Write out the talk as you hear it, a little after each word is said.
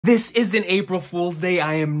This isn't April Fool's Day.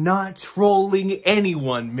 I am not trolling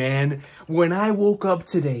anyone, man. When I woke up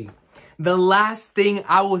today, the last thing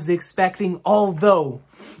I was expecting, although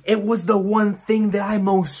it was the one thing that I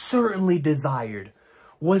most certainly desired,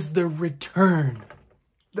 was the return.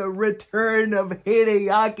 The return of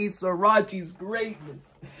Hideaki Sorachi's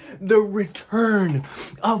greatness. The return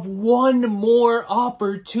of one more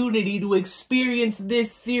opportunity to experience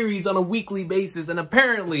this series on a weekly basis. And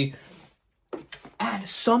apparently, at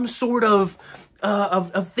some sort of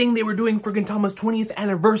thing they were doing for Gintama's 20th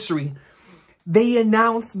anniversary, they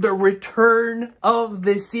announced the return of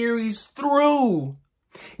the series through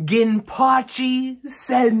Ginpachi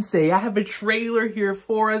Sensei. I have a trailer here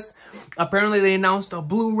for us. Apparently they announced a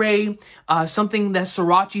Blu-ray, something that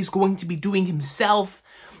Sorachi's going to be doing himself,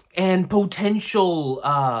 and potential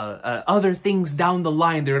other things down the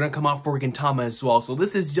line that are going to come out for Gintama as well. So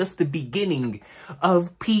this is just the beginning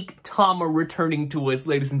of peak Tama returning to us,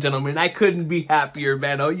 ladies and gentlemen. I couldn't be happier,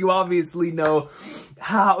 man. Oh, you obviously know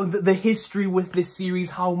how the history with this series,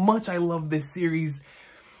 how much I love this series.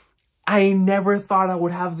 I never thought I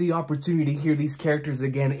would have the opportunity to hear these characters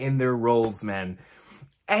again in their roles, man.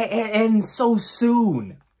 And so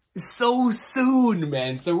soon. So soon,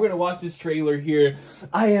 man. So we're gonna watch this trailer here.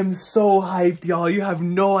 I am so hyped, y'all. You have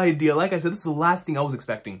no idea. Like I said, this is the last thing I was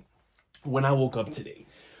expecting when I woke up today.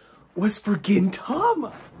 Was for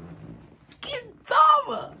Gintama.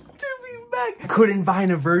 Gintama! To be back. Couldn't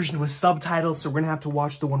find a version with subtitles, so we're gonna have to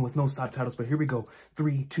watch the one with no subtitles. But here we go.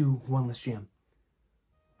 3, 2, 1, let's jam.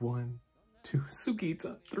 1, 2,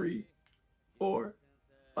 Sugita. 3, 4,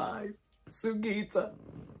 5, Sugita.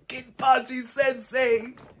 Ginpachi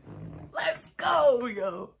Sensei. Let's go,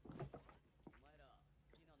 yo.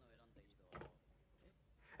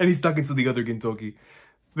 And he's talking to the other Gintoki.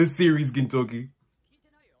 The series Gintoki.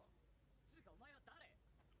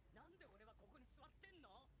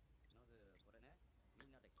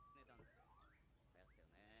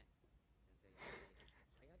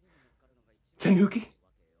 Tanuki?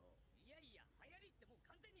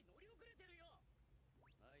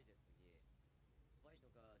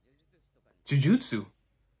 Jujutsu?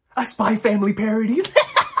 A Spy Family parody?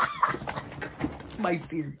 That's my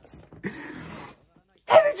series. And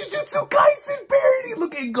a Jujutsu Kaisen parody!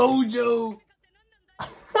 Look at Gojo!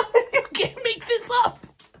 You can't make this up!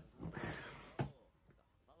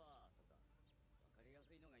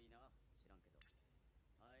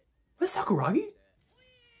 That's Sakuragi?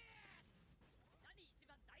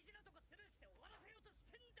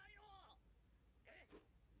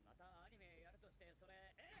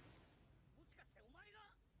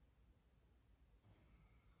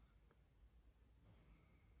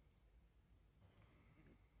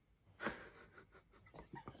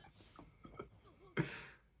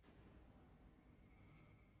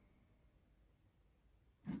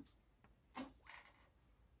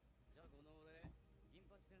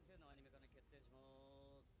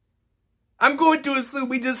 I'm going to assume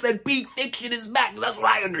we just said peak fiction is back. That's what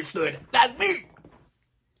I understood. That's me.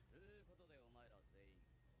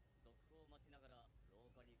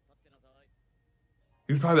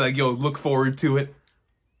 He's probably like, yo, look forward to it.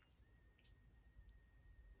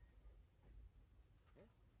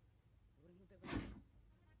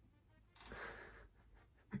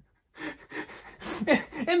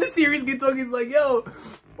 And the series Gintoki's like, yo,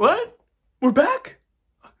 what? We're back?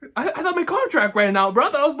 I thought my contract ran out, bro. I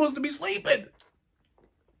thought I was supposed to be sleeping.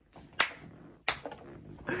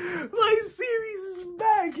 My series is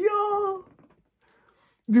back, y'all.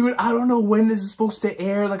 Dude, I don't know when this is supposed to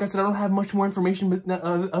air. Like I said, I don't have much more information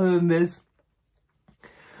other than this.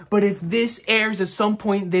 But if this airs at some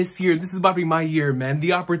point this year, this is about to be my year, man.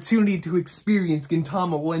 The opportunity to experience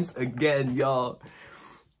Gintama once again, y'all.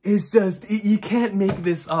 It's just, you can't make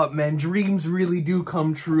this up, man. Dreams really do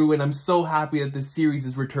come true, and I'm so happy that this series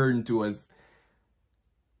is returned to us.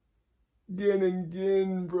 Gin and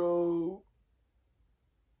Gin, bro.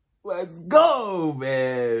 Let's go,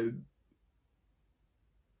 man.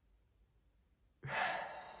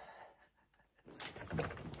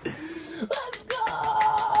 Let's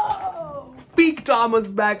go. Peak Tama's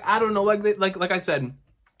back. I don't know, like I said,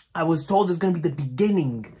 I was told it's gonna be the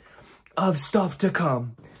beginning of stuff to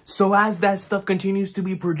come. So as that stuff continues to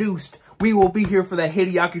be produced, we will be here for that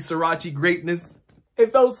Hideaki Sorachi greatness.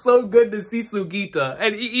 It felt so good to see Sugita,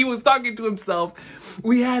 and he was talking to himself.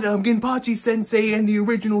 We had Ginpachi Sensei and the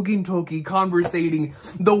original Gintoki conversating.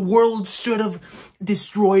 The world should have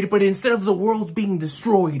destroyed, but instead of the worlds being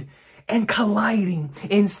destroyed and colliding,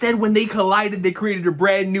 instead when they collided, they created a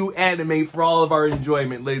brand new anime for all of our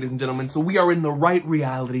enjoyment, ladies and gentlemen. So we are in the right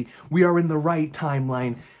reality. We are in the right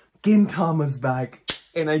timeline. Gintama's back.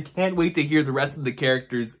 And I can't wait to hear the rest of the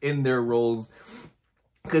characters in their roles.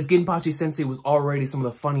 Because Ginpachi Sensei was already some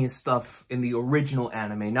of the funniest stuff in the original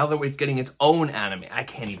anime. Now that it's getting its own anime, I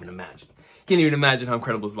can't even imagine. Can't even imagine how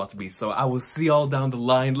incredible it's about to be. So I will see y'all down the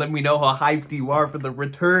line. Let me know how hyped you are for the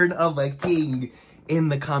return of a king in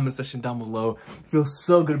the comment section down below. Feels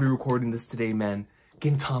so good to be recording this today, man.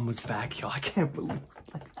 Gintama's back, y'all. I can't believe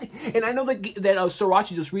it. And I know that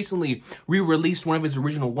Sorachi just recently re-released one of his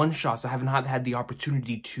original one-shots. I haven't had the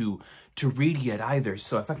opportunity to read yet either.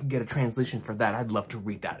 So if I could get a translation for that, I'd love to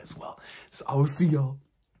read that as well. So I will see y'all.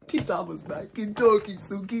 Gintama's back. Gintoki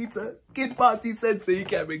Sugita. Ginpachi Sensei. You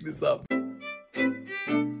can't make this up.